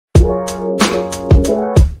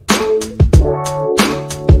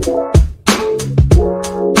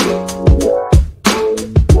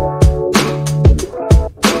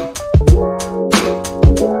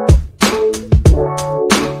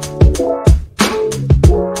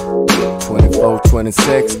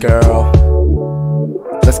26, girl.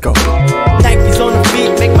 Let's go. Nike's on the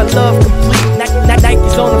feet, make my love complete.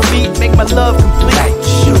 Nike's on the feet, make my love complete.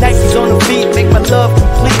 Nike's on the feet, make my love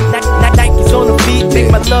complete. Nike's on the feet,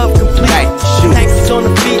 make my love complete. Nike's on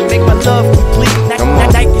the feet, make my love complete.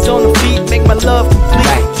 Nike's on the feet, make my love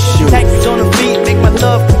complete. Nike's on the feet, make my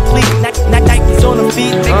love complete. Nike's on the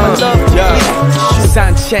feet, make my love complete.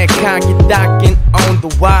 산책하기 딱인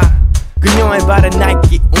온도와 그녀의 발에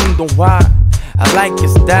나이키 운동화 I like your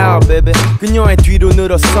style, baby. 그녀의 뒤로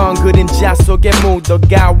늘어선 그림자 속에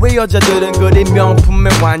묻어가. 왜 여자들은 그리 명품에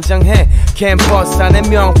환장해? 캠퍼스 안에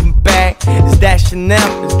명품 bag. Is that Chanel?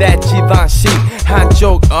 Is that Givenchy?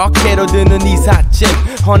 한쪽 어깨로 드는 이삿짐.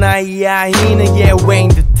 허나의 아이는 예외인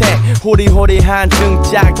듯해. 호리호리한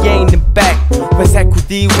등짝에 있는 백. 회색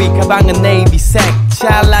후디 위 가방은 네이비색.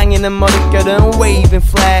 찰랑이는 머릿결은 waving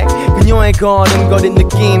flag. 그녀의 걸음걸이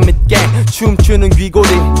느낌 있게 춤추는 귀고리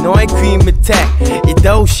너의 귀 밑에. 이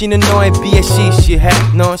도시는 너에 비해 시시해.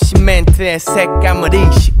 넌 시멘트의 색감을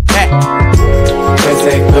이식해.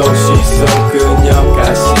 회색 도시 속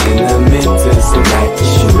그녀가 신는 민트색 나이키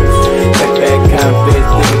슈. 빽빽한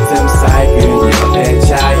빌딩 틈 사이 그녀의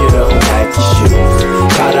자유로운 나이키 슈.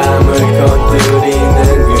 바람을 건드리는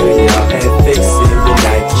그녀의 fixing the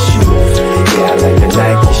Nike shoes. Yeah, I like the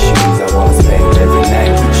Nike shoes. I wanna spend every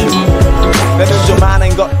night with you. 나는 좀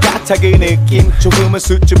아는 것 같아 그 느낌. 조금은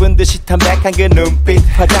수줍은 듯이 담백한 그 눈빛.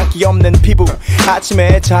 화장기 없는 피부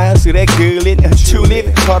아침에 자연스레 그린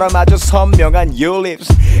튤립처럼 아주 선명한 your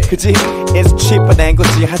lips. 그치? It's cheaper than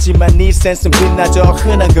거지. 하지만 네 센스는 빛나죠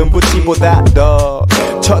흔한 금붙이보다 더.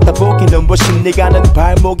 쳐다보기 눈부신 네가 는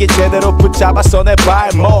발목이 제대로 붙잡았어 내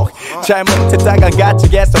발목. 잘못했다간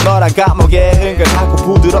가책에서 너랑 감옥에. 은근하고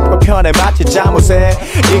부드럽고 편해 마치 잠옷에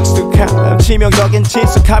익숙한 치명적인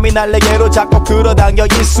친숙함이 날 내게로 자꾸 끌어당겨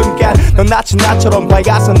이 순간. 넌 마치 나처럼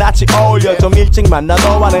밝아서 낯이 어울려. 좀 일찍 만나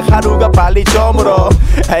너와는 하루가 빨리 저물어.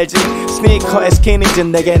 알지? 스니커에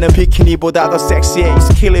스키니진 내게는 비키니보다 더 섹시해.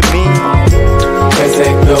 It's killing me.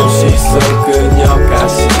 회색 도시 속 그녀가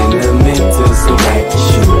신는 민트색 나이키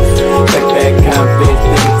슈. 빽빽한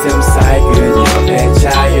빌딩 틈 사이 그녀의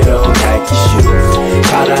자유로운 나이키 슈.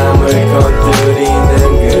 바람을 건드리는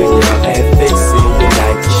그녀의 fixing the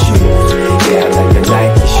Nike shoes. Yeah, I like the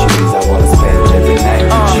Nike shoes. I wanna spend every night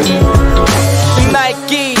with you.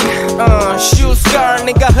 Nike shoes girl.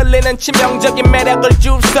 네가 흘리는 치명적인 매력을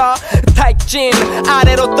주서 타이진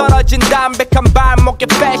아래로 떨어진 담백한 발목의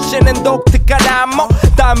패션은 독특한 안목.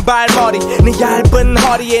 단발머리 네 얇은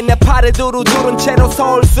허리에 내 팔을 두루두른 채로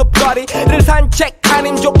서울 숲거리를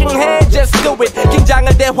산책하는 조깅해. Just do it.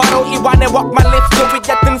 긴장을 대화로 이완해 walk my lips to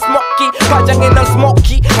it. 얕은 스모키 화장에 넌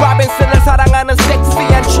스모키. 로빈슨을 사랑하는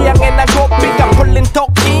섹시한 취향에 난 고삐가 풀린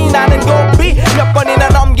토끼. 나는 고삐 몇 번이나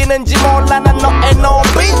넘기는지 몰라 난 너의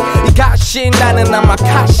노비. 이 가시 나는 아마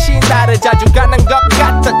가시 나를 자주 가는 것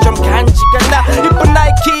같아. 좀 간지가 나. 이쁜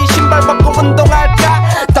나이키 신발 벗고 운동할까?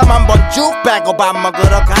 땀 한 번 쭉 빼고 밥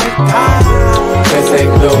먹으러 갈까?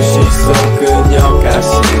 회색 도시 속 그녀가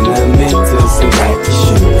신는 민트색 나이키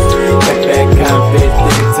슈. 빽빽한 빌딩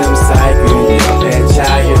틈 사이 그녀의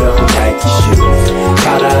자유로운 나이키 슈.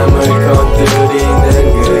 바람을 건드리는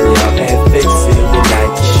그녀의 fixing the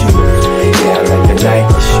Nike shoes. Yeah, I like the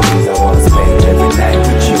Nike shoes. I wanna spend every night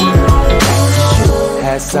with you.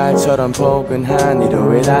 햇살처럼 포근한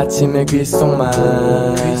일요일 아침의 귓속말.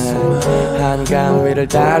 한강 위를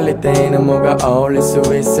달릴 때는 뭐가 어울릴 수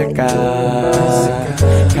있을까?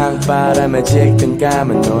 강바람에 질끈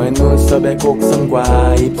감은 너의 눈썹의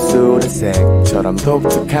곡선과 입술의 색처럼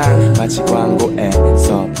독특한 마치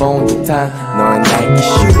광고에서 본 듯한 너의 나이키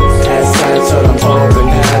슈. 햇살처럼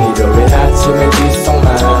포근한 일요일 아침의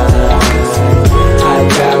귓속말.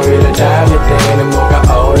 한강 위를 달릴 때는 뭐가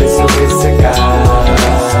어울릴 수 있을까?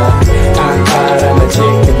 강바람에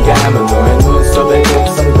질끈 감은 너의 눈썹의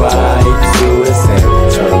곡선과 입술의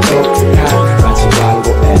색처럼 독특한 마치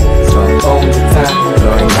광고에서 본 듯한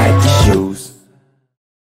너의 나이키 shoes.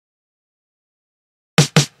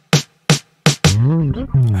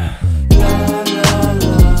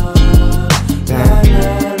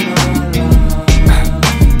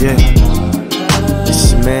 Yeah,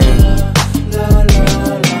 it's your man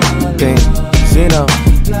Beenzino.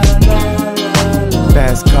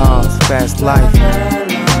 Fast cars, fast life.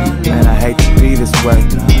 Man, I hate to be this way.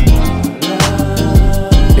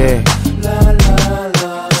 Yeah,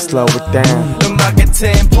 slow it down. 음악의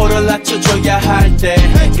템포를 낮춰줘야 할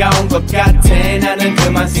때가 온 것 같아. 나는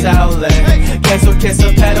그만 싸울래. 계속해서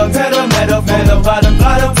pedal bottom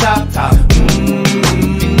top.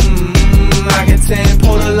 음악의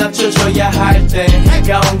템포를 낮춰 낮춰줘야 할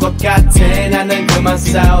때가 온 것 같아. 나는 그만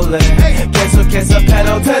싸울래. 계속해서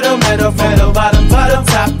pedal pedal metal pedal bottom bottom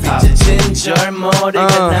top top. 이제 진절머리가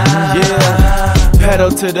나.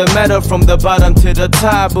 Pedal to the metal from the bottom to the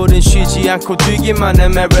top. 우린 쉬지 않고 뛰기만 해.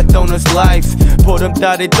 Marathoners life.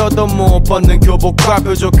 보름달이 떠도 못 벗는 교복과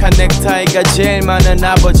뾰족한 넥타이가 제일 많은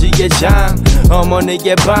아버지의 장.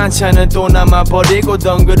 어머니의 반찬은 또 남아버리고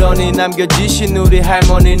덩그러니 남겨지신 우리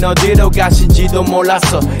할머니는 어디로 가신지도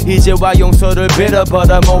몰랐어. 이제와 용서를 빌어 but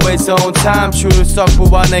I'm always on time. 출석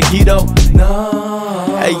보완의 기록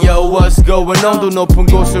Hey yo what's going on. 도 높은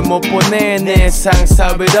곳을 못 보내. 내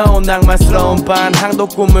상사위로운 낭만스러운 반항도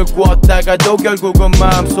꿈을 꾸었다가도 결국은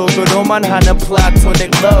마음속으로만 하는 platonic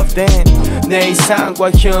love. Then 내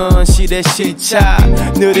이상과 현실의 시차.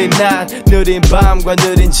 느린 낮 느린 밤과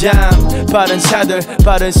느린 잠. 빠른 차들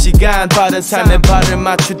빠른 시간 빠른 삶에 발을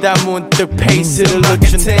맞추다 문득 페이스를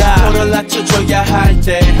늦춘다. 템포를 낮춰줘야 할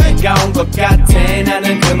때가 온 것 같아.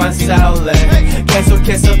 나는 그만 싸울래.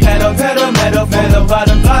 계속해서 pedal pedal metal pedal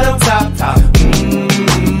bottom bottom top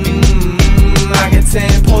top.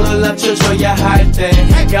 템포를 낮춰줘야 할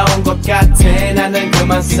때가 온 것 같아. 나는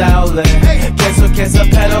그만 싸울래. 계속해서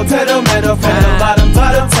pedal pedal metal pedal bottom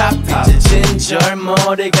bottom top top. 이제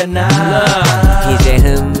진절머리가 나. 이제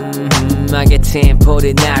음악의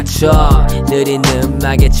템포를 낮춰. 느린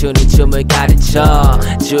음악에 추는 춤을 가르쳐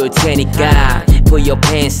줄 테니까 put your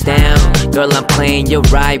pants down. Girl I'm playing you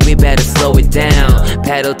right, we better slow it down.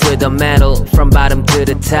 Pedal to the metal, from bottom to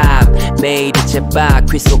the top. 매일이 제박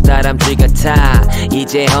귓속 다람쥐 같아.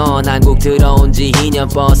 이제 한국 들어온 지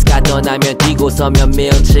 2년 버스가 떠나면 뛰고 서면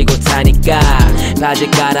밀치고 타니까.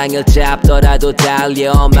 바지가랑을 잡더라도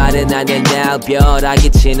달려. 말은 안 해 날 벼락이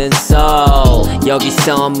치는 soul.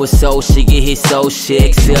 여기서 무소식이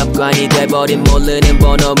희소식. 습관이 돼버린 모르는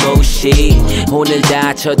번호 무시. 오늘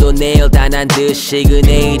다쳐도 내일 다 난 듯이. 그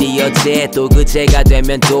내일이 어제 또 그제가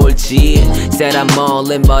되면 돌지. Said I'm all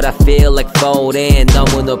in but I feel like folding.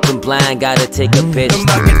 너무 높은 blind gotta take a pitch.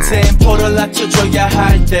 음악의 템포를 낮춰줘야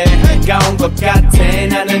할 때가 온 것 같아.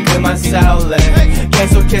 나는 그만 싸울래.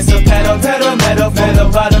 계속해서 pedal pedal metal pedal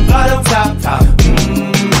bottom bottom top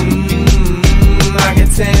top. 음악의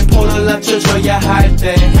템포를 낮춰줘야 할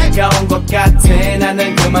때가 온 것 같아.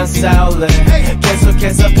 나는 그만 싸울래.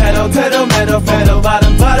 계속해서 pedal pedal metal pedal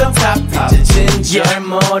bottom bottom top top. 이제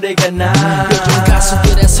진절머리가 나. 요즘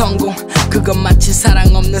가수들의 성공 그건 마치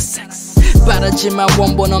사랑 없는 섹스. 빠르지만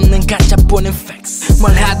원본 없는 가짜뿐인 팩스.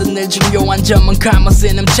 뭘 하든 늘 중요한 점은 감아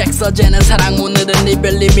쓰는 책. 어제는 사랑 오늘은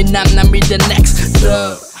이별 이미 남남이 the next.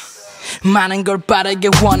 많은 걸 빠르게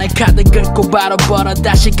원해. 카드 긁고 바로 벌어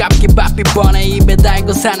다시 갚기 바삐 번해. 입에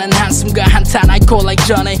달고 사는 한숨과 한탄 알코올 like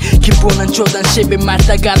전에. 기분은 조던 10일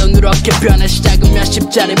말다가도 누렇게 변해. 시작은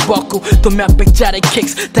몇십짜리 벗고 또 몇백짜리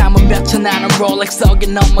킥스. 다음은 몇천하는 롤렉스. 어기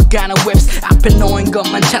넘어가는 웹스. 앞에 놓인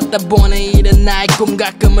것만 찾다 보니 이른 나의 꿈.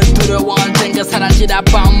 가끔은 두려워 언젠가 사라지라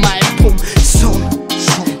봐 엄마의 품숨.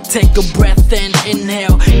 Take a breath and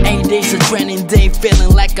inhale. 8 days of training day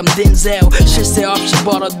feeling like I'm Denzel. 실세 없이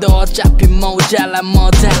벌어도 어차피 모자라.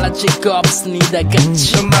 뭐 달라질 거 없으니 다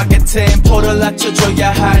같이. 음악의 템포를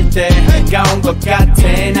낮춰줘야 할 때가 온 것 같아.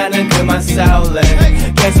 나는 그만 싸울래.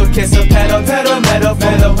 계속해서 pedal pedal metal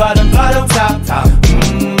pedal bottom bottom top top.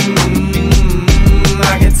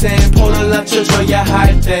 음악의 템포를 낮춰줘야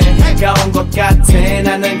할 때가 온 것 같아.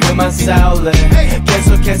 나는 그만 싸울래.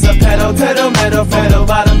 계속해서 pedal pedal metal pedal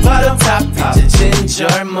bottom bottom top top. 이제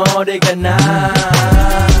진절머리가 나.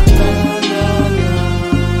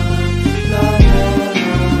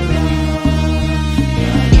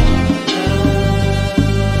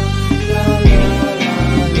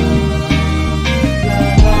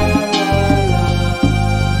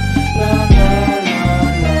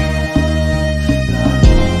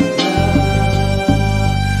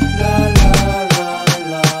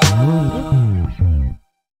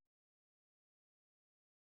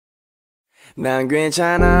 난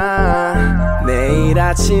괜찮아. 내일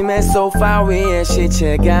아침에 소파 위에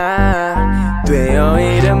시체가 되어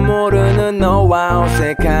이름 모르는 너와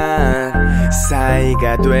어색한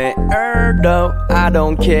사이가 돼도 I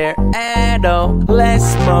don't care at all. Let's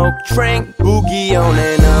smoke, drink, Boogie On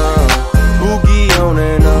and On. Boogie On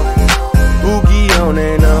and On. Boogie On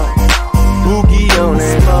and On. Boogie On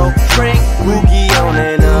and On. Drink, Boogie On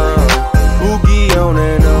and On. Boogie On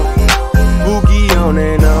and On. Boogie On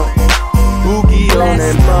and On. Boogie on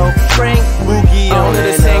and smoke, drink, boogie on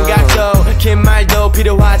오늘의 생각도 긴 말도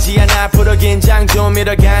필요하지 않아. 프로 긴장 좀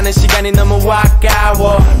잃어가는 시간이 너무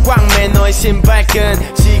아까워. 꽉 맨 너의 너의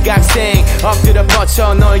신발끈 지각생 엎드려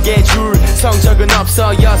뻗쳐 너에게 줄 성적은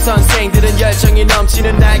없어 여선생들은 열정이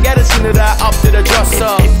넘치는 날 가르치느라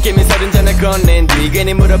엎드려줬어 김이 서른 잔을 건넨 뒤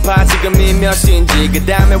괜히 물어봐 지금이 몇 시인지 그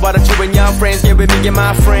다음에 what are you and your friends yeah baby get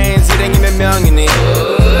my friends 일행이 몇 명이니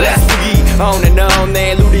Let's Boogie On and On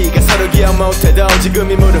내일 우리가 서로 기억 못해도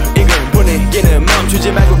지금이 무르익은 분위기는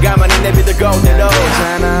멈추지 말고 가만히 내비들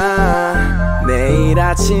그대로잖아 내일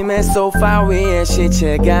아침에 소파 위에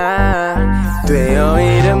시체가 되어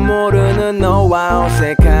이름 모르는 너와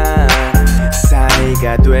어색한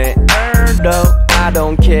사이가 돼도 I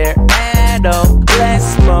don't care at all Let's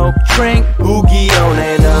smoke, drink, boogie on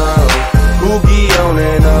and on Boogie on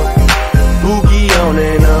and on Boogie on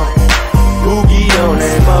and on Boogie on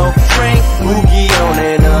and on Drink, boogie on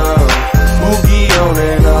and on Boogie on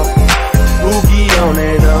and on Boogie on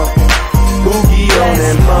and on Boogie on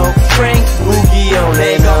and on Drink, boogie on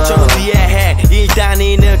and on 걱정은 이해해 일단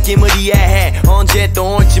이 느낌을 이해해 언제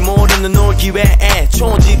또 올지 모르는 올 기회에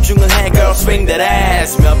초집중은 해 girl swing that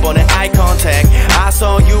ass 몇 번의 eye contact I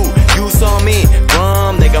saw you, you saw me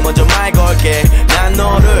그럼 내가 먼저 말 걸게 난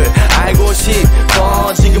너를 알고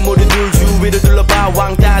싶어 지금 우리 둘 주위를 둘러봐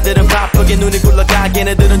왕따들은 바쁘게 눈이 굴러가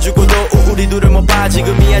걔네들은 죽어도 우리 둘을 못 봐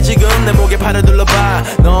지금이야 지금 내 목에 팔을 둘러봐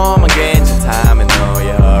너만 괜찮다면 너의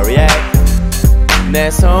hurry 내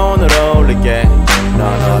손을 올릴게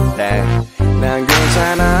넌 어때 난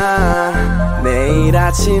괜찮아 내일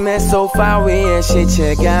아침에 소파 위에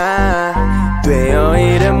시체가 되어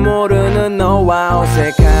이름 모르는 너와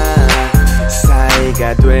어색한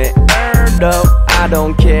사이가 돼도 I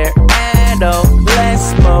don't care at all Let's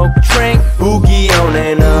smoke, drink, boogie on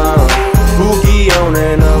and on Boogie on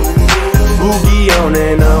and on Boogie on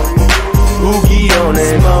and on Boogie on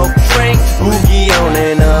and on Smoke, drink, boogie on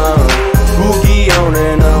and on Boogie on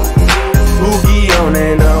and on Boogie on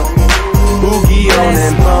and on Boogie on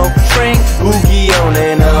and smoke, drink, boogie on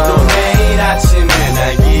and on 또 내일 아침에 날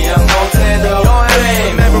기억 못해도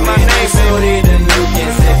Remember my name 소리든 you can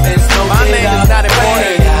sip and smoke my name is not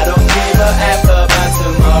important I don't give a F about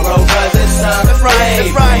tomorrow cause it's Sunday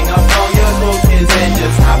Bring up all your cookies and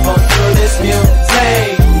just hop on through this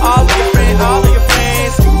music All of your friends, all of your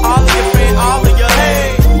friends All of your friends, all of your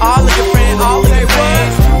All of your friends, all of your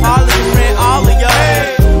friends All of your friends, all of your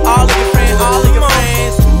All of your friends, all of your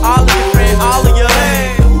friends All of your friends, all of your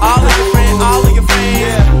All of your friends, all of your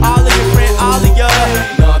friends All of your friends, all of your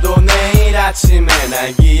너도 내일 아침에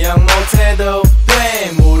날 기억 못해도 돼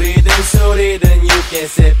물이든 술이든 you can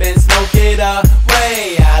sip and smoke it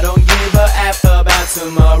away I don't give a F about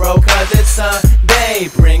tomorrow cause it's Sunday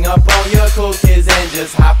Bring up all your cookies and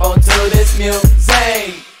just hop onto this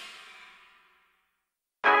music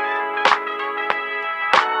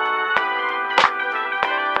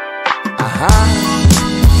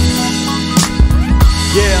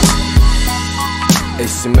Yeah,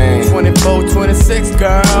 it's your man 24, 26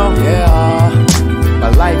 girl Yeah, my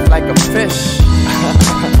life like a fish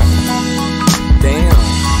Damn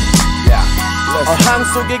Yeah, 어항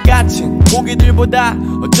속에 갇힌 고기들보다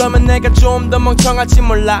어쩌면 내가 좀 더 멍청할지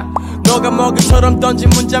몰라 너가 먹이처럼 던진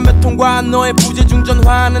문자 몇 통과 너의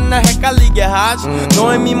부재중전화는 날 헷갈리게 하지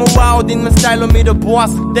너의 미모와 옷 입는 스타일로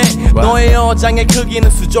밀어보았을 때 너의 어장의 크기는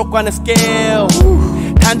수족관의 스케일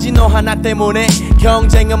단지 너 하나 때문에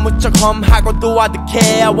경쟁은 무척 험하고 또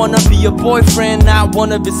아득해 I wanna be your boyfriend I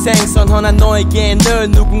wanna be 생선 허나 너에게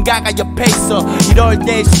늘 누군가가 옆에 있어 이럴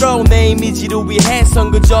때일수록 내 이미지를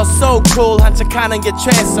위해선 그저 so cool 한척하는 게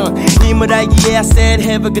최선 임을 알기에 I said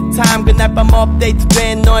have a good time 그날 밤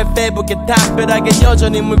업데이트된 너의 페북에 담벼락에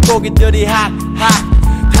여전히 물고기들이 hot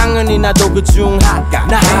당연히 나도 그중 나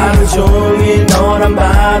하루 종일 노란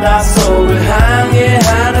바닷속을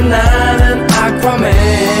항해하는 나는 Aqua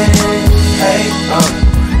Man Hey,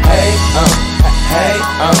 hey, hey,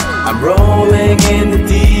 I'm rolling in the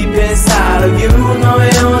deep inside of you 너의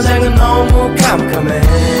여장은 너무 깜깜해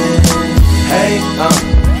Hey,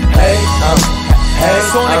 hey,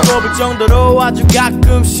 손에 꼽을 정도로 아주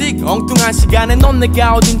가끔씩 엉뚱한 시간에 넌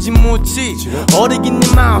내가 어딘지 묻지 어리긴 네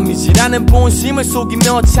마음이지라는 본심을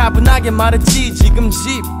속이며 차분하게 말했지 지금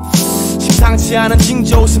심상치 않은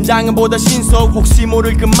징조 심장은 보다 신속 혹시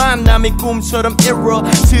모를 그 만남이 꿈처럼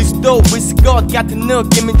이루어질 수도 있을 것 같은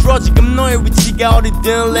느낌이 들어 지금 너의 위치가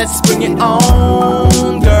어디든 Let's bring it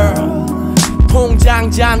on girl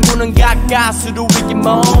통장 잔고는 가까스로 이게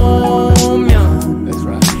뭐면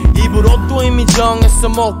입으로 또 이미 정했어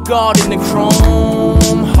목걸이는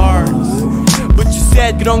chrome hearts But you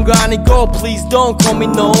said 그런 거 아니고 Please don't call me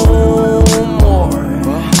no more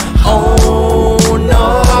Oh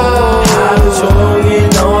no 하루 종일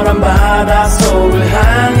노란 바닷속을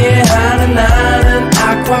항해하는 나는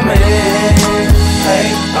Aqua Man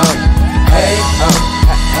Hey,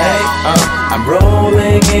 I'm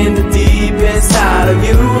rolling in the deep inside of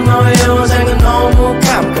you. 너의 요장은 너무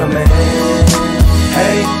깜깜해.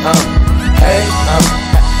 Hey, hey,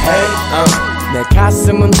 hey, 내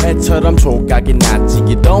가슴은 배처럼 조각이 났지.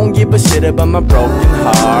 You don't give a shit about my broken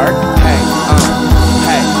heart. Hey,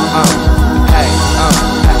 hey, hey,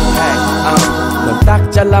 넌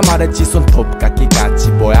딱 잘라 말했지 손톱깎이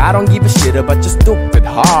같이. Boy, I don't give a shit about your stupid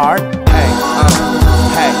heart. Hey,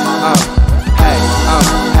 hey, hey,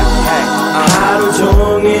 hey, 하루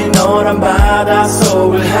종일 너란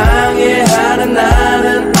바닷속을 항해하는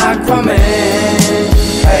나는 Aqua Man.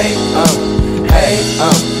 Hey, hey,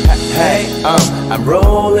 hey, I'm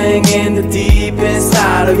rolling in the deep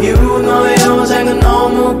inside of you. 너의 요장은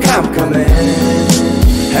너무 깜깜해.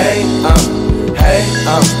 Hey, hey,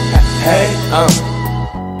 hey,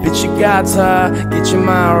 빛이 같아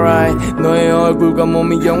잊지마 right. 너의 얼굴과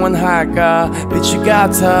몸이 영원할까. 빛이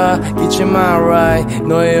같아 잊지마 right.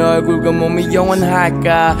 너의 얼굴과 몸이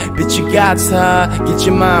영원할까. 빛이 같아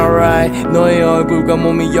잊지마 right. 너의 얼굴과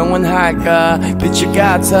몸이 영원할까. 빛이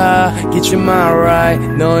같아 잊지마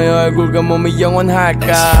right. 너의 얼굴과 몸이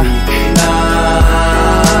영원할까.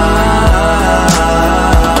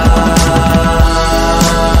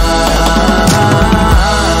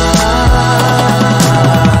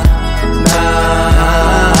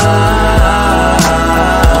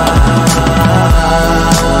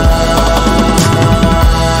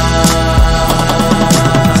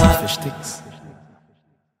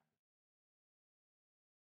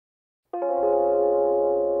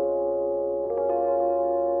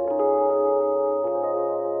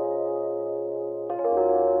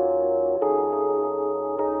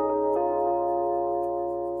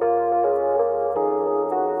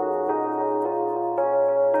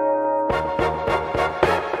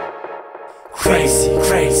 Crazy,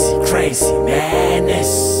 crazy, crazy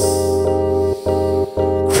madness.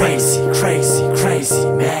 Crazy, crazy, crazy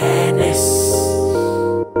madness.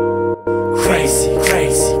 Crazy,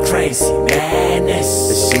 crazy, crazy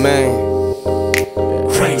madness. It's your man.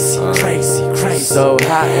 Crazy, crazy, crazy. So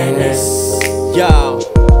hot in this. Yo.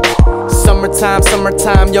 Summertime,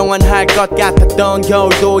 summertime 영원할 것 같았던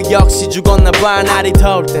겨울도 역시 죽었나봐. 날이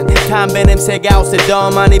더울 땐 담배 냄새가 옷에 더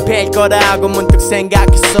많이 뺄 거라고 문득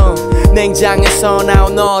생각했어. 냉장에서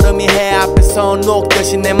나온 얼음이 해 앞에서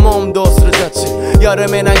녹듯이 내 몸도 쓰러졌지.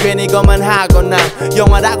 여름에 난 괜히 거만하거나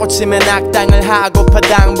영화라고 치면 악당을 하고파.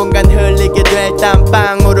 당분간 흘리게 될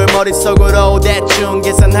땀방울을 머릿속으로 대충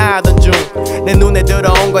계산하던 중 내 눈에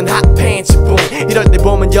들어온 건 핫팬츠뿐. 이럴 때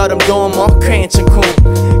보면 여름도 뭐 괜찮고.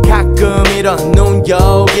 가끔 이런 눈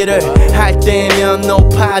여기를 할 때면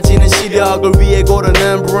높아지는 시력을 위해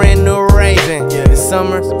고르는 brand new Raven. This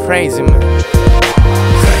summer's crazy man.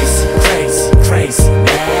 Crazy, crazy, crazy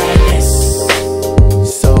madness.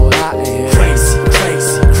 So hot in here. Crazy,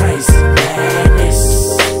 crazy, crazy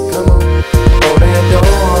madness. Come on. 올해도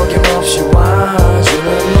어김없이 와주는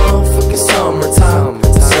motherfucking summertime.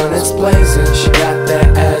 The sun is blazing, she got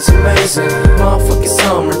that ass amazing. Motherfucking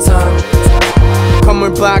summertime.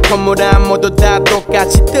 건물 밖 건물 안 모두 다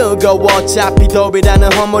똑같이 뜨거워. 어차피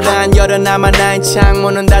더위라는 허물한 여름 남아 나인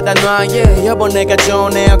창문은 닫아놔. Yeah, 여보 내가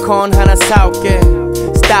좋은 에어컨 하나 사올게.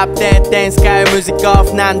 Stop that dance, sky music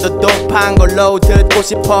off. 난 더 도판 걸로 듣고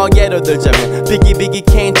싶어. 예로 들자면 Biggie Biggie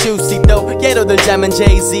can't you see though. 예로 들자면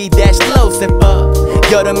Jay-Z dash low step up.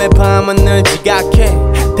 여름의 밤은 늘 지각해.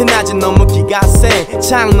 대낮은 너무 기가 세.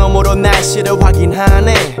 창 너머로 날씨를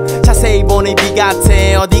확인하네. 자세히 보니 비 같아.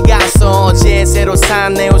 어디 가서 어제 새로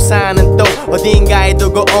산 내 우산은 또 어딘가에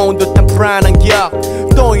두고 온 듯한 불안한 기억.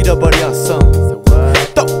 또 잃어버렸어.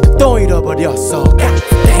 또 잃어버렸어. God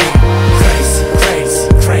damn. Crazy, crazy,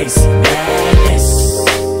 crazy madness.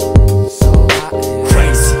 So hot.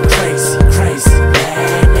 Crazy, crazy, crazy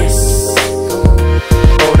madness.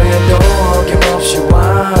 올해도 어김없이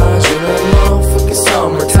와주는 motherfucking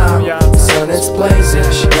summertime. The sun is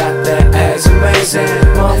blazing, she got that ass amazing.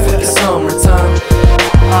 Motherfucking summertime.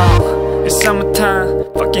 It's summertime,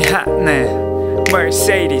 fucking hot now.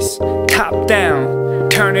 Mercedes, top down.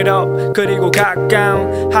 Turn it up 그리고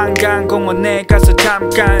가까운 한강 공원에 가서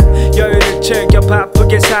잠깐 여유를 즐겨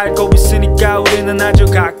바쁘게 살고 있으니까 우리는 아주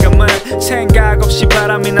가끔은 생각 없이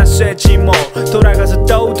바람이나 쐬지 뭐. 돌아가서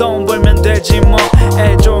또 돈 벌면 되지 뭐.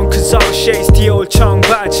 애 좋은 큰 서시에이스 디올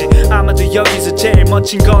청바지. 아마도 여기서 제일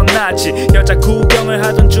멋진 건 나지. 여자 구경을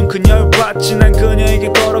하던 중 그녀를 봤지. 난 그녀에게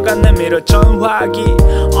걸어간 내밀어 전화기.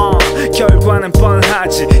 결과는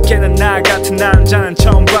뻔하지. 걔는 나 같은 남자는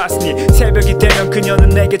처음 봤으니 새벽이 되면 그녀는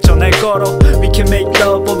내게 전화를 걸어. We can make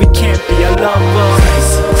love but we can't be a lover.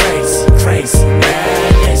 Crazy, crazy, crazy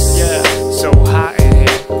madness. Yeah, so hot in here.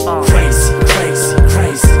 Crazy, crazy,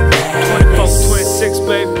 crazy madness. 24, 26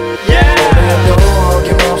 baby. Yeah.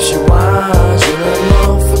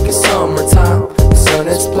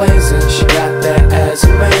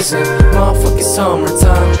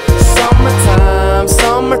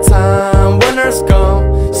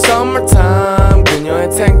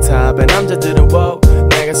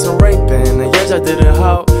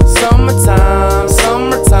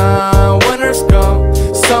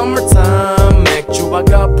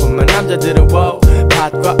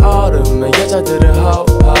 ho,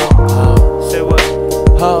 ho, ho. Say what?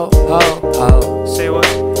 Ho, ho, ho. Say what?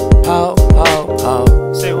 Ho, ho, ho.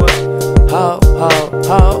 Say what? Ho, ho,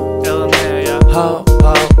 ho. LMA, yeah. Ho,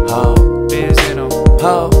 ho, ho. Beenzino.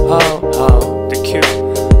 Ho, ho, ho. The Q.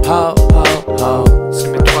 Ho, ho, ho. See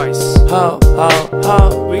me twice. Ho, ho, ho.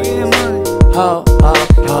 We getting money. Ho, ho,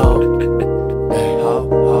 ho. Hey, ho,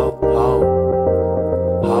 ho, ho.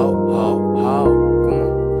 Ho, ho, ho. Come on.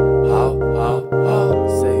 Ho, ho, ho.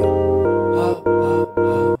 Say it. Ho, ho,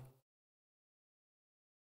 ho.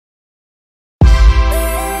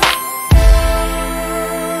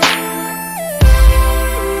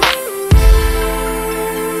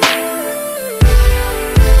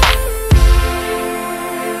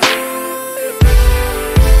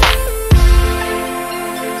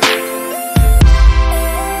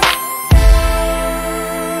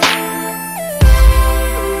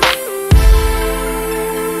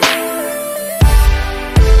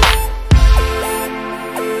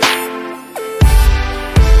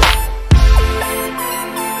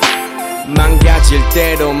 망가질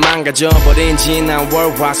대로 망가져버린 지난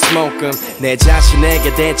월화 스모금 내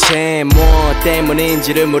자신에게 대체 뭐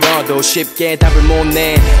때문인지를 물어도 쉽게 답을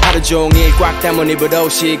못내 하루 종일 꽉 담은 입으로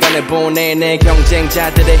시간을 보내 내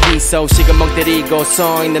경쟁자들의 희소식은 멍 때리고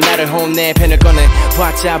서있는 나를 혼내 펜을 꺼내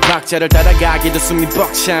화자 박자를 따라가기도 숨이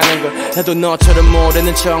벅차는 걸 나도 너처럼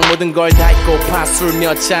모르는 척 모든 걸 다 잊고 파술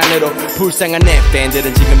몇 잔으로 불쌍한 내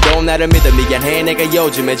팬들은 지금도 나를 믿어 미안해 내가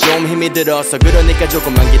요즘에 좀 힘이 들어서 그러니까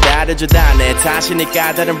조금만 기다려주다 내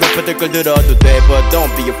탓이니까 다른 래퍼들 걸 들어도 돼 But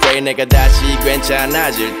don't be afraid 내가 다시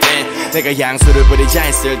괜찮아질 땐 내가 향수를 뿌리자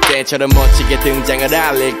했을 때처럼 멋지게 등장을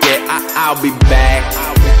알릴게 I'll be back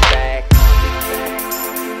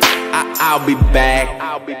I'll be back I'll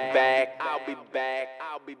be back I'll be back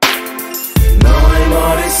I'll be back 너의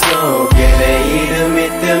머릿속에 내 이름이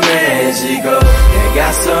뜸해지고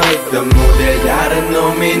내가 서있던 무대 다른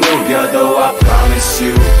놈이 누벼도 I promise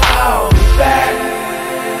you I'll be back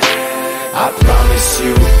I promise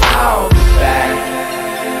you I'll be back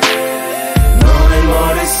너의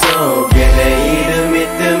머릿속에 내 이름이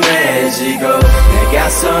뜸해지고 내가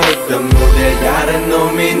서있던 무대 다른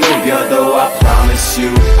놈이 누벼도 I promise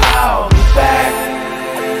you I'll be back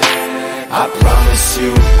I promise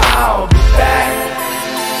you I'll be back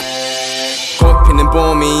꽃피는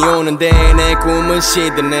봄이 오는데 내 꿈은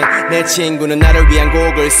시드네 내 친구는 나를 위한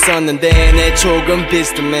곡을 썼는데 내 조금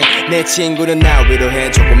비스듬해 내 친구는 날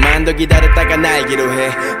위로해 조금만 더 기다렸다가 날기로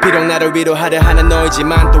해 비록 나를 위로하려 하는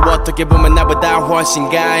너이지만 또 어떻게 보면 나보다 훨씬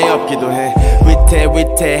가엾기도 해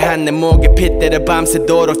위태위태한 내 목에 핏대를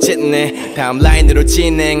밤새도록 짙네 다음 라인으로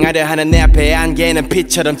진행하려 하는 내 앞에 안개는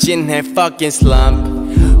빛처럼 진해 Fucking slump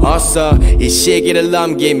어서 이 시기를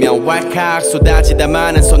넘기면 왈칵 쏟아지다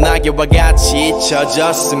많은 소나기와 같이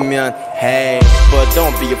잊혀졌으면 Hey, but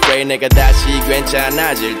don't be afraid 내가 다시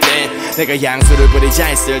괜찮아질 땐 내가 향수를 뿌리자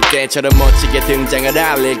했을 때처럼 멋지게 등장을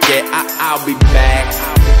알릴게 I'll be back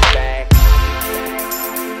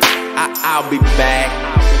I'll be back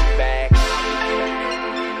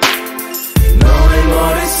너의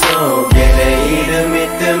머릿속에 내 이름이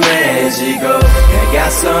뜸해지고 내가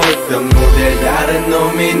서있던 무대 다른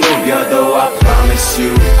놈이 누벼도 I promise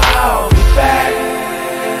you I'll be back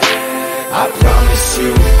I promise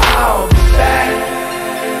you I'll be back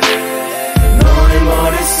너의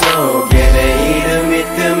머릿속에 내 이름이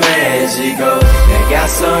뜸해지고 내가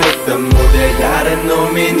서있던 무대 다른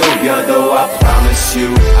놈이 누벼도 I promise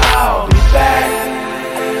you I'll be back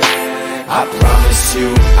I promise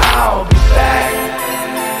you I'll be back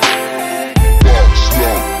Fuck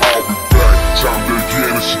slow, I'll be back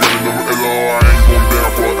잠들기에는 시간이 너무 일러 I ain't going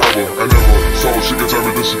down forever and ever 서울시간 잠이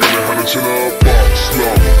든 시간에 하는 친업 Fuck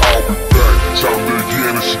slow, I'll be back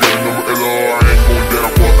잠들기에는 시간이 너무 일러 I ain't going down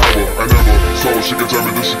forever and ever 서울시간 잠이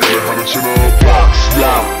든 시간에 하는 친업 Fuck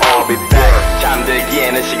slow, I'll be back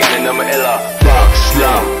잠들기에는 시간이 너무 일러 Fuck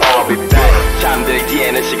slow, I'll be back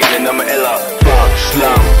잠들기에는 시간이 너무 일러 Fuck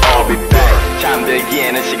slow, I'll be back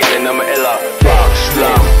잠들기에는 시간이 너무 일러 Fuck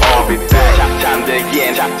slow, I'll be back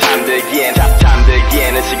잠들기에는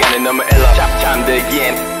시간이 너무 일러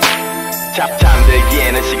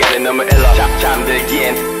잠들기에는 시간이 너무 일러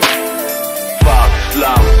잠들기엔 Fuck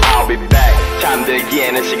slow, I'll be back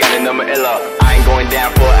잠들기에는 시간이 너무 일러 I ain't going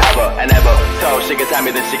down forever and ever 서울시간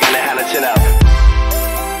잠이 든 시간에 하는 친업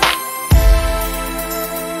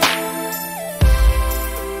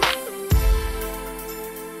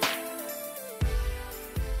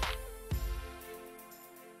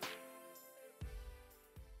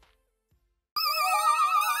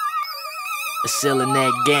Selling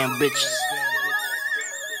that game, bitches.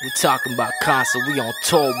 We talking about concert, we on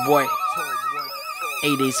tour, boy.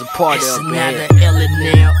 8 days a party up here. It's another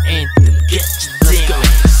L&L anthem, get your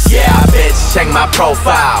my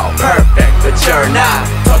profile perfect but you're not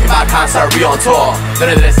talking about concert we on tour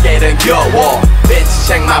너네들의 스케일은 겨워 bitch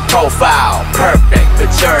check my profile perfect but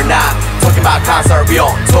you're not talking about concert we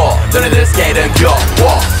on tour 너네들의 스케일은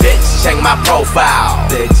겨워 bitch check my profile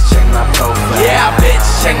bitch check my profile yeah bitch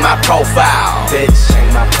check my profile bitch check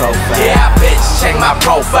my profile yeah bitch check my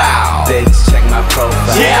profile bitch check my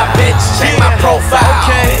profile yeah bitch check my profile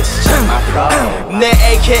bitch check my profile 내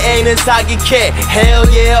AKA는 사기캐 Hell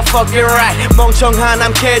yeah fuck it right 멍청한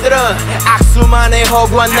남캐들은 악수만의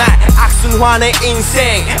허구한 날 악순환의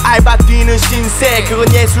인생 알바 뛰는 신세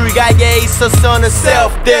그건 예술가에게 있어서는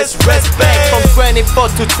self-disrespect From 24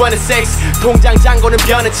 to 26 통장 잔고는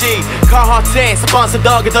변했지 Carhartt에 스폰서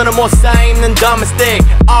덕에 더는 못 쌓이는 domestic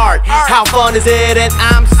art How fun is it and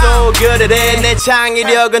I'm so good at it 내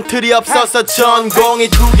창의력은 틀이 없어서 전공이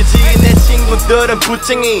두 개지 내 친구들은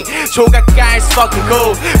부쟁이 조각 guys fucking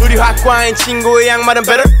cool 우리 학과인 친구의 양말은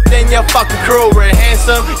better than your fucking crew We're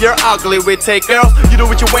handsome, you're ugly We take girls, you do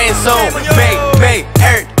what you want so Make,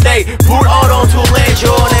 every day 불 얼어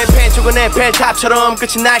둘레줘 내 펜쪽은 내 펜탑처럼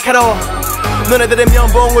끝이 날카로워 너네들의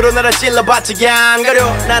면봉으로 나를 찔러봤자 안 가려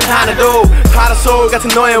난 하나도 파라솔 같은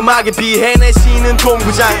너의 음악에 비해 내 신은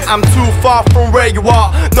동구장 I'm too far from where you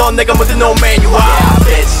are 넌 내가 뭔데 no man you are Yeah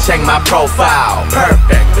bitch check my profile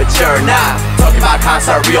perfect but you're not talking about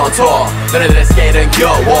concert we on tour 너네들의 스케일은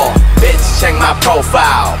겨워 bitch check my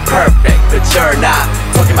profile perfect but you're not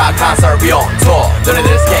talking about concert we on tour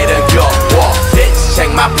너네들의 스케일은 겨워 bitch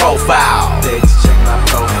check my profile bitch check my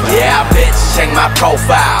profile yeah bitch check my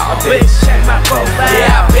profile bitch check my profile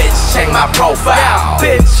yeah bitch check my profile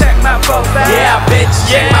bitch check my profile yeah bitch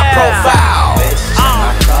check my profile bitch check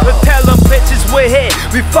my profile We tell them bitches we're here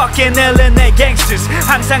We fucking LNA gangsters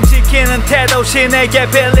항상 지키는 태도 신에게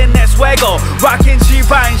빌린 내 swagger Rockin'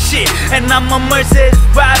 G-Vine shit And I'm a Mercedes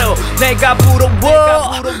Prado 내가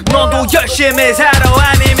부러워 너도 열심히 살아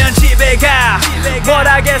아니면 집에 가 뭘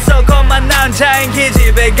하겠어 겁만 난 자인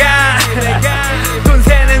기집애 가 돈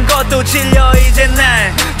세는 것도 질려 이제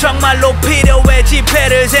난 정말로 필요해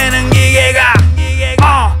지폐를 세는 기계가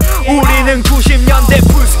우리는 90년대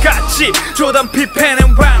불스같이 조던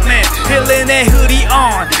피펜은 락맨 힐린의 흐리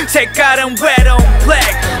on 색깔은 red on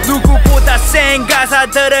black 누구보다 센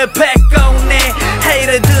가사들을 뱉어내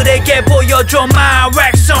헤이터들에게 보여줘 my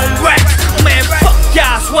racks on racks Man fuck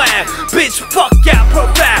ya swag bitch fuck ya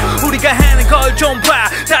profile 우리가 하는 걸 좀 봐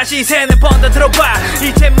다시 세는 번 더 들어봐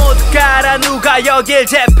이제 모두가 알아 누가 여길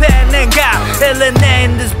재패는가 LNA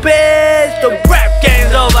in this bitch the rap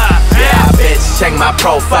game's over Yeah bitch check my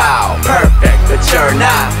profile perfect but you're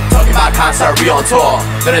not talking about concert we on tour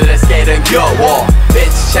너네들의 스케일은 겨워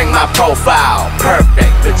bitch check my profile perfect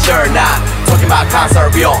but you're not talking about concert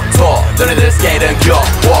we on tour 너네들의 스케일은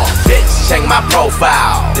겨워 bitch check my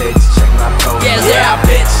profile bitch check my profile yeah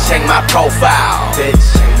bitch check my profile bitch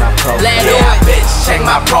check my profile yeah bitch check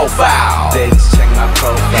my profile bitch check my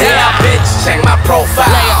profile yeah bitch check my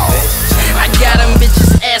profile I got them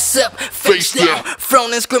bitches ass up, face down,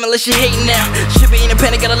 thrown and screaming like she hate now. She be in a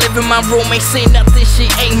panic, gotta live in my room, ain't say nothing, she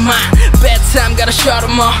ain't mine. Bad time, gotta shut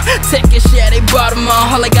them all, take a shit, they bought them all.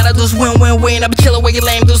 All I gotta do is win, win, win. I be chillin' where you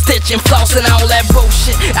lame, do stitching, flossing, all that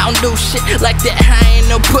bullshit. I don't do shit like that, I ain't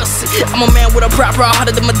no pussy. I'm a man with a proper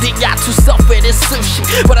harder than my dick, got too soft for this sushi.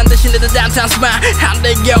 But I'm dishing to the downtown smile, I'm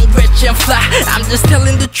the young, rich and fly. I'm just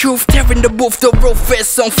telling the truth, tearing the roof, the roof is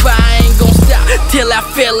on fire. I ain't gon' stop till I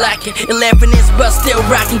feel like it. 11 inch but still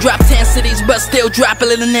rockin', drop 10 cities but still droppin'.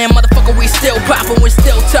 Little name motherfucker, we still poppin', we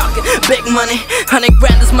still talkin'. Big money, 100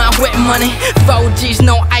 grand is my wet money. 4G's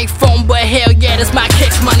no iPhone, but hell yeah, that's my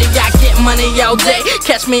kicks money. I get money all day,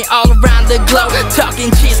 catch me all around the globe.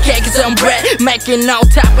 Talking cheesecake and some bread, making on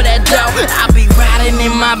top of that dough. I be riding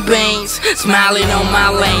in my beans, smiling on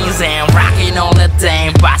my lanes, and rocking all the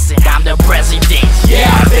thing, bossing, I'm the president.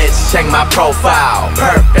 Yeah, bitch, check my profile,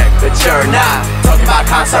 perfect, but you're not talking about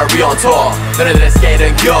concert we on tour. 너네들의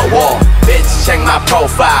스케일은 겨워. Bitch, check my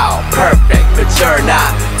profile, perfect, but you're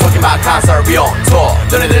not talking about concert we on tour.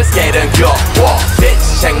 너네들의 스케일은 겨워.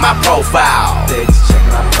 Bitch, check my profile. Bitch, check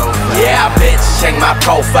my profile. Yeah, bitch, check my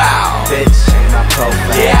profile. Bitch, check my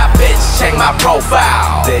profile. Yeah, bitch, check my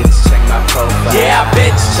profile. Bitch, check my profile. Yeah,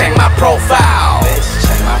 bitch, check my profile. Bitch,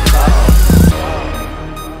 check my profile.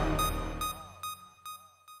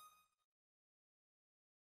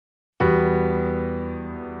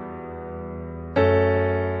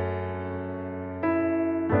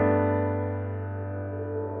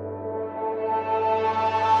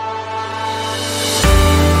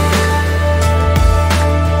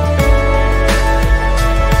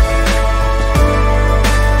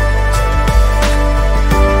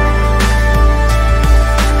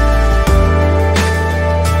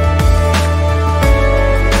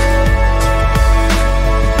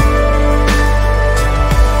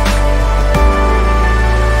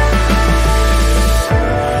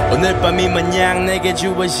 그냥 내게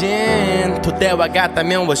주어진 돛대와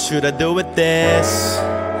같다면 what should I do with this?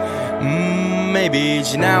 Maybe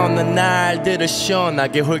지나오는 날들을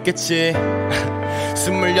시원하게 훑겠지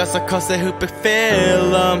 26컷의 흑백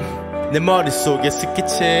필름 내 머릿속에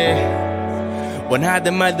스케치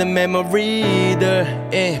원하든 말든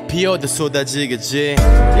메모리들 비오듯 쏟아지겠지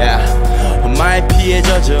엄마의 피에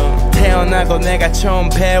젖어 태어나고 내가 처음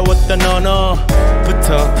배웠던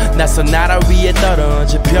언어부터 낯선 나라 위에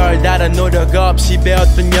떨어져 별다른 노력 없이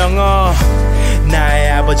배웠던 영어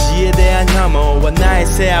나의 아버지에 대한 혐오와 나의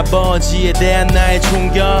새아버지에 대한 나의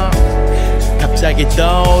존경 갑자기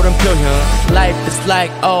떠오른 표현 Life is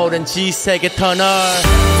like 오렌지 색의 터널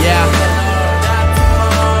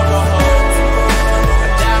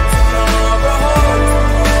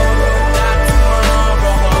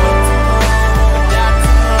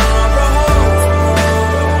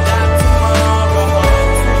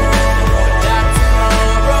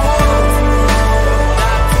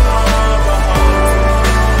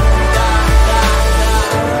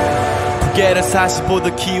고개를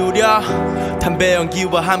 45도 기울여 담배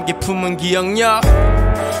연기와 함께 품은 기억력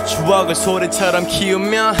추억을 소리처럼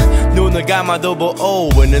키우며 눈을 감아도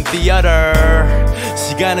보이는 theater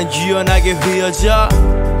시간은 유연하게 휘어져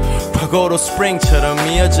과거로 스프링처럼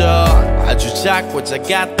이어져 아주 작고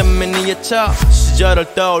작았던 미니어처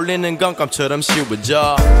시절을 떠올리는 건 껌처럼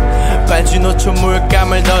쉬워져 빨진 호초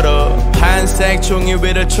물감을 덜어 한색 종이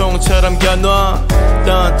위를 총처럼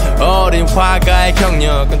겨누었던 어린 화가의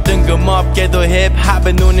경력은 뜬금없게도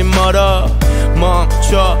힙합에 눈이 멀어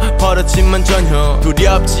멈춰 버렸지만 전혀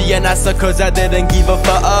두렵지 않았어 Cause I didn't give a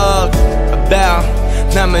fuck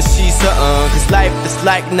about 남의 시선 Cause life is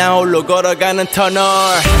like 나 홀로 걸어가는 터널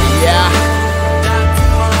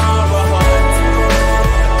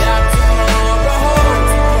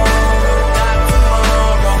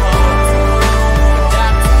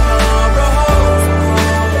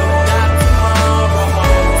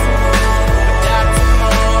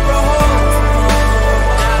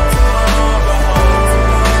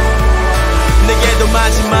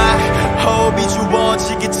마지막 호흡이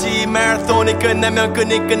주어지겠지 마라톤이 끝나면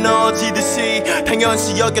끈이 끊어지듯이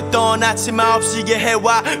당연시 여겼던 아침 9시의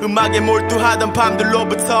해와 음악에 몰두하던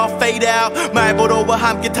밤들로부터 fade out 말보로와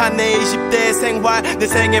함께 탄 내 20대 생활 내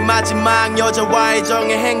생의 마지막 여자와의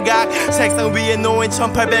정의 행각 색상 위에 놓인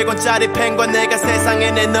 1800원짜리 펜과 내가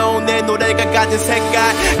세상에 내놓은 내 노래가 가진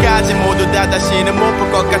색깔까지 모두 다 다시는 못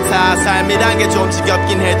볼 것 같아 삶이란 게 좀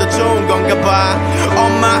지겹긴 해도 좋은 건가 봐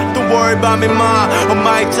엄마 don't worry about me ma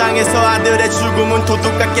엄마 입장에서 아들의 죽음은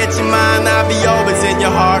도둑 같겠지만 I'll be always in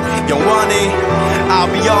your heart 영원히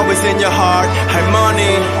I'll be always in your heart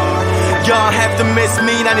할머니 You don't have to miss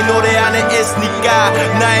me 난 이 노래 안에 있으니까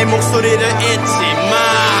나의 목소리를 잊지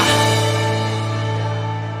마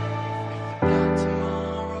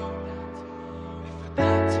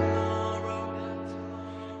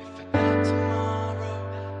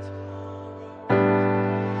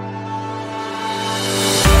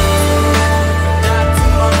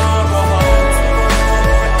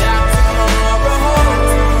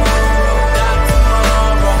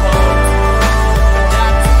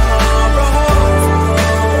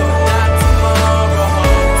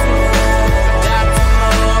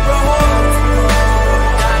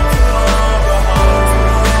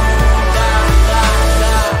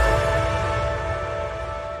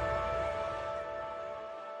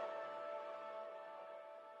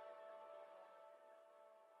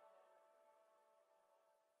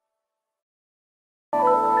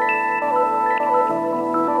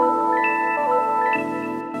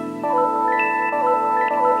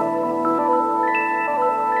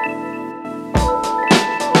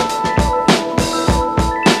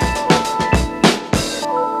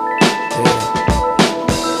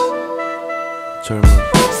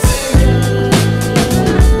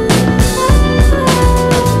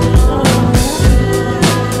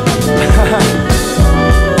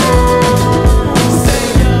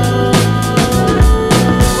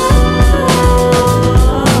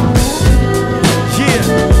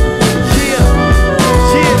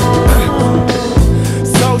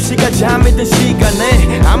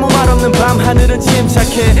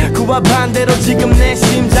그와 반대로 지금 내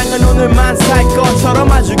심장은 오늘만 살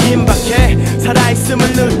것처럼 아주 긴박해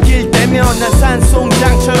살아있음을 느낄 때면 난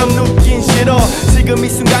산송장처럼 눕긴 싫어 지금 이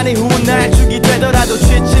순간이 훗날죽이 되더라도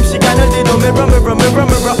취침 시간을 뒤로 mirror mirror mirror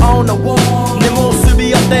mirror on the wall 내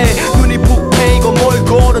모습이 어때 눈이 푹 패이고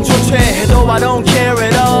몰골은 조퇴해도 I don't care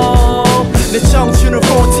at all 내 청춘은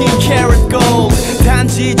 14 karat gold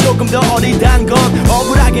단지 조금 더 어리단 건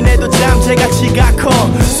억울하긴 해도 잠재가치가 커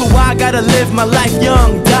So I gotta live my life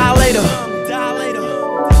young die later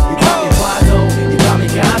이 밤이 와도 이 밤이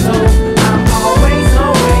가도 I'm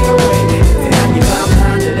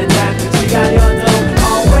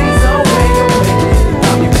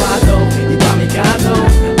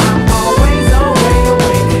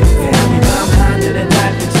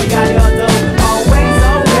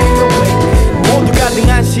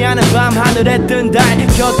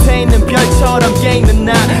곁에 있는 별처럼 깨있는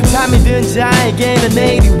나 잠이 든 자에게는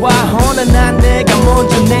내일이 와 어느 날 내가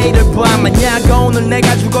먼저 내일을 봐 만약 오늘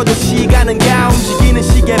내가 죽어도 시간은 가 움직이는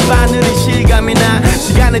시계 바늘이 실감이 나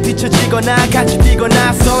시간에 뒤처지거나 같이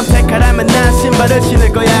뛰거나 선택하라면 난 신발을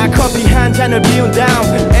신을 거야 커피 한 잔을 비운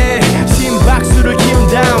다음 심박수를 키운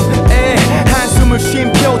다음 한숨을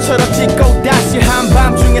쉼표처럼 찍고 다시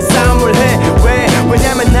한밤중에 싸움을 해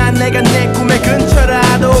왜냐면 난 내가 내 꿈의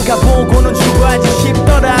근처라도 가보고는 죽어야지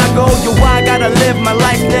싶더라고 Yo I gotta live my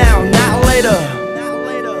life now not later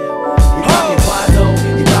이 밤이 와도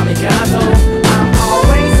이 밤이 가도 I'm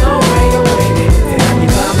always away away 태양이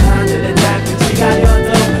밤 하늘에 달빛이 가려도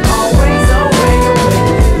Always away away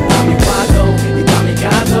이 밤이 와도 이 밤이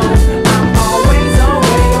가도 I'm always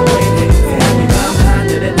away away 태양이 밤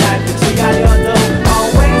하늘에 달빛이 가려도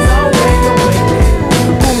Always away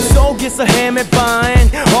away 꿈속에서 헤맬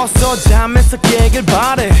바엔 어서 잠에서 깨길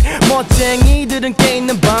바래 멋쟁이들은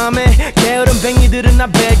깨있는 밤에 게으름뱅이들은 I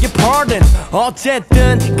beg your pardon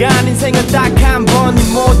어쨌든 간 인생은 딱 한 번 이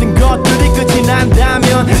모든 것들이 끝이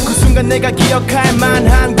난다면 그 순간 내가 기억할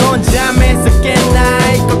만한 건 잠에서 깬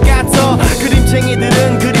나일 것 같아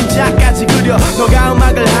그림쟁이들은 그림자까지 그려 너가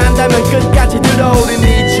음악을 한다면 끝까지 들어 우린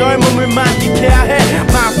이 젊음을 만끽해야 해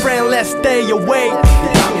My friend let's stay awake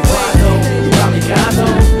이 밤이 와도 이 밤이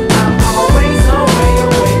가도